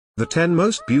The 10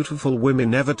 most beautiful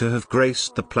women ever to have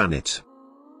graced the planet.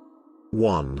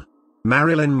 1.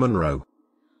 Marilyn Monroe.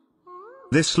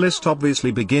 This list obviously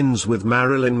begins with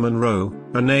Marilyn Monroe,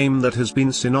 a name that has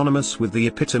been synonymous with the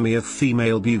epitome of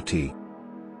female beauty.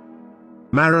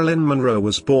 Marilyn Monroe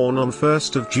was born on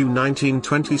 1st of June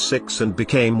 1926 and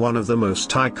became one of the most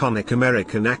iconic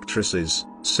American actresses,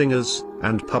 singers,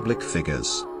 and public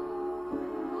figures.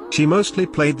 She mostly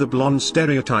played the blonde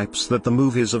stereotypes that the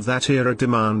movies of that era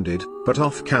demanded, but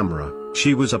off-camera,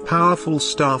 she was a powerful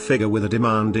star figure with a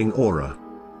demanding aura.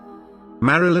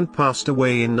 Marilyn passed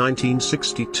away in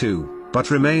 1962,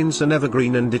 but remains an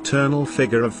evergreen and eternal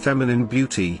figure of feminine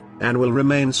beauty, and will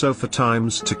remain so for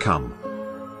times to come.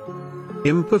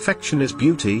 Imperfection is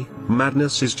beauty,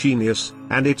 madness is genius,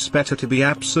 and it's better to be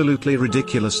absolutely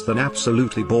ridiculous than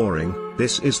absolutely boring.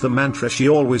 This is the mantra she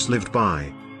always lived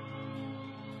by.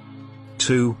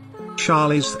 2.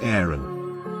 Charlize Theron.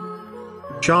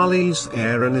 Charlize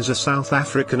Theron is a South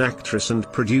African actress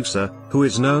and producer, who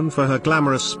is known for her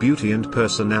glamorous beauty and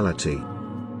personality.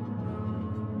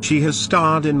 She has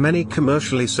starred in many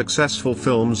commercially successful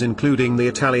films including The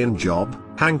Italian Job,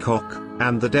 Hancock,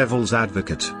 and The Devil's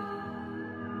Advocate.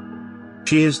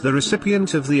 She is the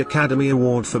recipient of the Academy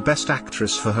Award for Best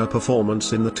Actress for her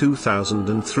performance in the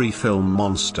 2003 film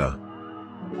Monster.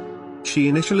 She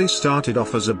initially started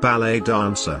off as a ballet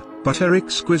dancer, but her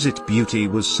exquisite beauty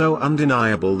was so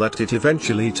undeniable that it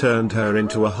eventually turned her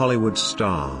into a Hollywood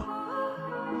star.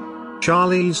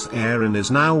 Charlize Theron is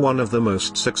now one of the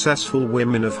most successful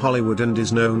women of Hollywood and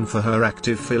is known for her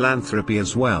active philanthropy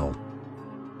as well.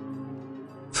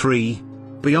 3.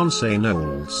 Beyoncé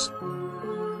Knowles.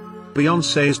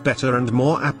 Beyoncé is better and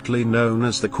more aptly known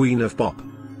as the Queen of Pop.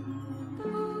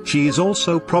 She is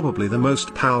also probably the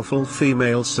most powerful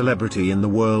female celebrity in the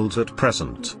world at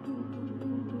present.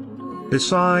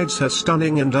 Besides her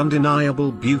stunning and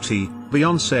undeniable beauty,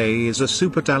 Beyoncé is a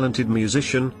super-talented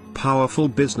musician, powerful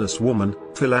businesswoman,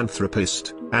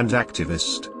 philanthropist, and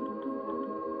activist.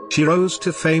 She rose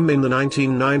to fame in the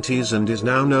 1990s and is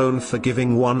now known for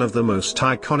giving one of the most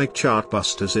iconic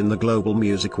chartbusters in the global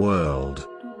music world.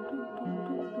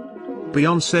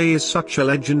 Beyoncé is such a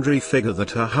legendary figure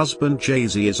that her husband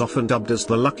Jay-Z is often dubbed as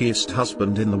the luckiest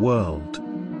husband in the world.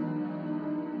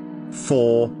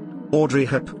 4. Audrey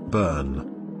Hepburn.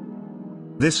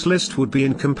 This list would be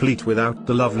incomplete without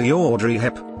the lovely Audrey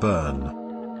Hepburn.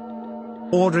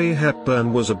 Audrey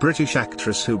Hepburn was a British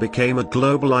actress who became a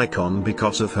global icon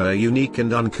because of her unique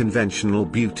and unconventional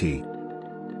beauty.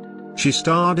 She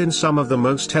starred in some of the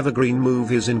most evergreen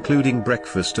movies including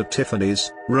Breakfast at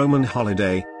Tiffany's, Roman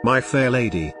Holiday, My Fair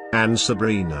Lady, and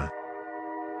Sabrina.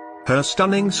 Her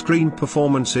stunning screen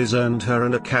performances earned her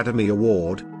an Academy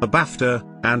Award, a BAFTA,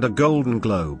 and a Golden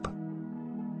Globe.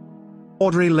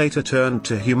 Audrey later turned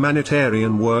to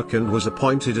humanitarian work and was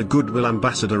appointed a Goodwill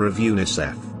Ambassador of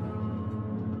UNICEF.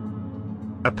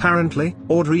 Apparently,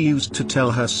 Audrey used to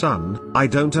tell her son, "I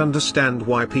don't understand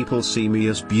why people see me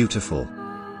as beautiful."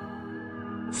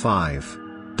 5.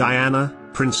 Diana,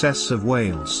 Princess of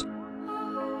Wales.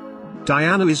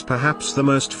 Diana is perhaps the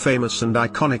most famous and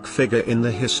iconic figure in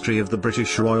the history of the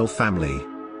British royal family.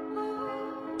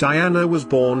 Diana was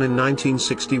born in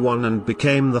 1961 and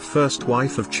became the first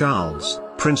wife of Charles,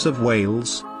 Prince of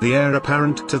Wales, the heir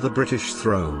apparent to the British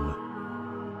throne.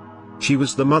 She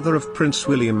was the mother of Prince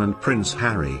William and Prince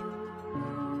Harry.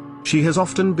 She has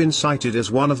often been cited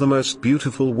as one of the most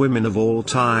beautiful women of all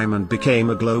time and became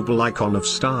a global icon of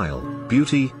style,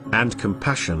 beauty, and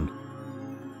compassion.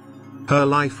 Her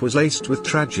life was laced with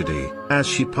tragedy, as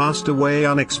she passed away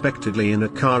unexpectedly in a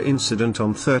car incident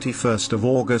on 31st of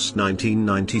August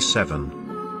 1997.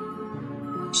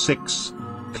 6.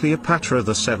 Cleopatra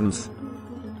VII.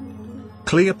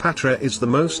 Cleopatra is the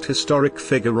most historic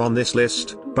figure on this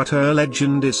list, but her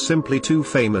legend is simply too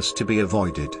famous to be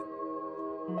avoided.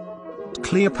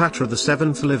 Cleopatra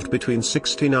VII lived between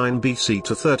 69 BC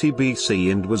to 30 BC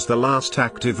and was the last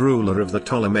active ruler of the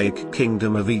Ptolemaic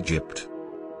Kingdom of Egypt.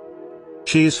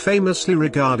 She is famously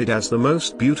regarded as the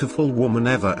most beautiful woman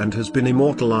ever and has been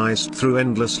immortalized through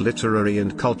endless literary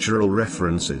and cultural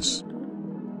references.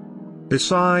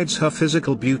 Besides her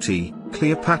physical beauty,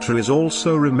 Cleopatra is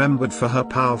also remembered for her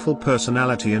powerful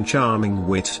personality and charming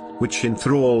wit, which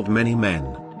enthralled many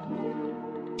men.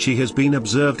 She has been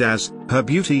observed as, her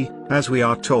beauty, as we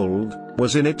are told,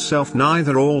 was in itself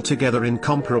neither altogether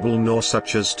incomparable nor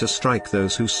such as to strike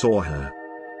those who saw her.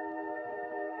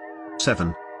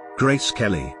 7. Grace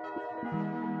Kelly.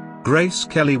 Grace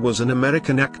Kelly was an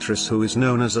American actress who is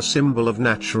known as a symbol of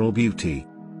natural beauty.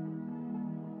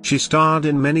 She starred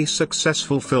in many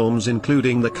successful films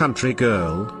including The Country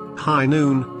Girl, High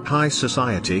Noon, High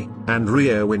Society, and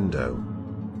Rear Window.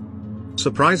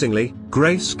 Surprisingly,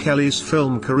 Grace Kelly's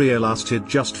film career lasted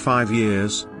just 5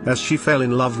 years, as she fell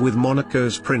in love with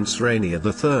Monaco's Prince Rainier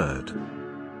III.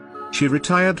 She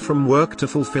retired from work to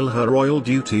fulfill her royal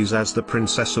duties as the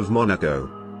Princess of Monaco.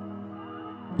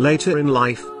 Later in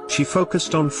life, she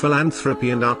focused on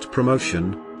philanthropy and art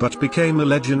promotion, but became a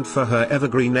legend for her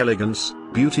evergreen elegance,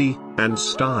 beauty, and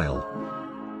style.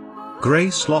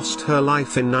 Grace lost her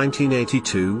life in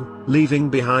 1982, leaving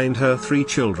behind her 3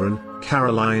 children,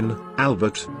 Caroline,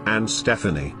 Albert, and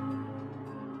Stephanie.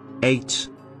 8.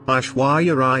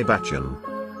 Aishwarya Rai Bachchan.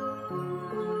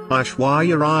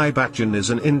 Aishwarya Rai Bachchan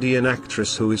is an Indian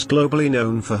actress who is globally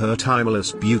known for her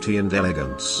timeless beauty and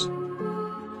elegance.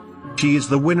 She is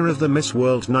the winner of the Miss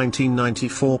World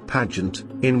 1994 pageant,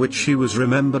 in which she was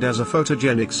remembered as a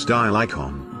photogenic style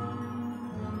icon.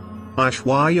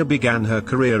 Aishwarya began her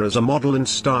career as a model and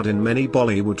starred in many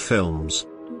Bollywood films.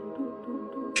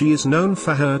 She is known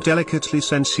for her delicately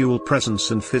sensual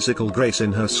presence and physical grace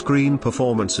in her screen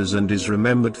performances and is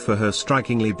remembered for her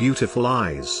strikingly beautiful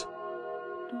eyes.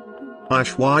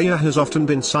 Aishwarya has often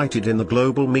been cited in the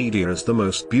global media as the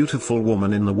most beautiful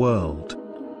woman in the world.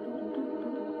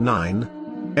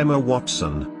 9. Emma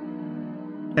Watson.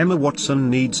 Emma Watson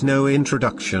needs no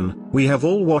introduction. We have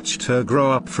all watched her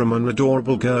grow up from an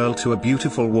adorable girl to a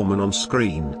beautiful woman on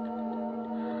screen.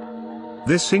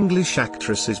 This English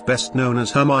actress is best known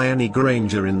as Hermione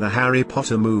Granger in the Harry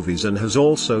Potter movies and has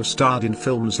also starred in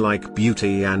films like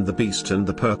Beauty and the Beast and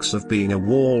The Perks of Being a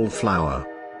Wallflower.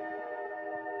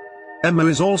 Emma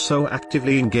is also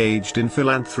actively engaged in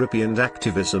philanthropy and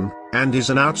activism, and is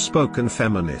an outspoken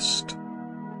feminist.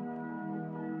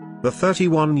 The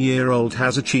 31-year-old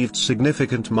has achieved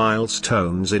significant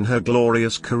milestones in her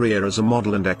glorious career as a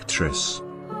model and actress.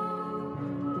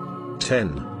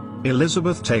 10.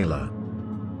 Elizabeth Taylor.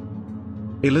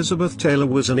 Elizabeth Taylor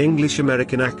was an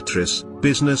English-American actress,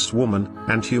 businesswoman,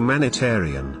 and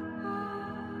humanitarian.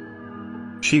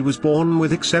 She was born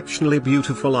with exceptionally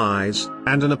beautiful eyes,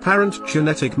 and an apparent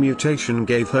genetic mutation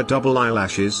gave her double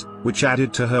eyelashes, which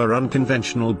added to her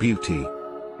unconventional beauty.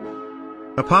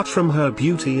 Apart from her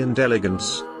beauty and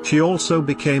elegance, she also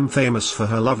became famous for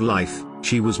her love life.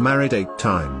 She was married 8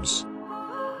 times.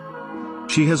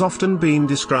 She has often been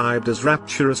described as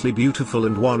rapturously beautiful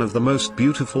and one of the most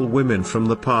beautiful women from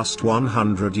the past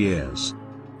 100 years.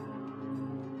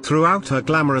 Throughout her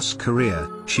glamorous career,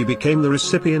 she became the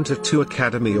recipient of 2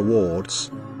 Academy Awards,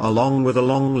 along with a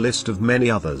long list of many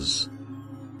others.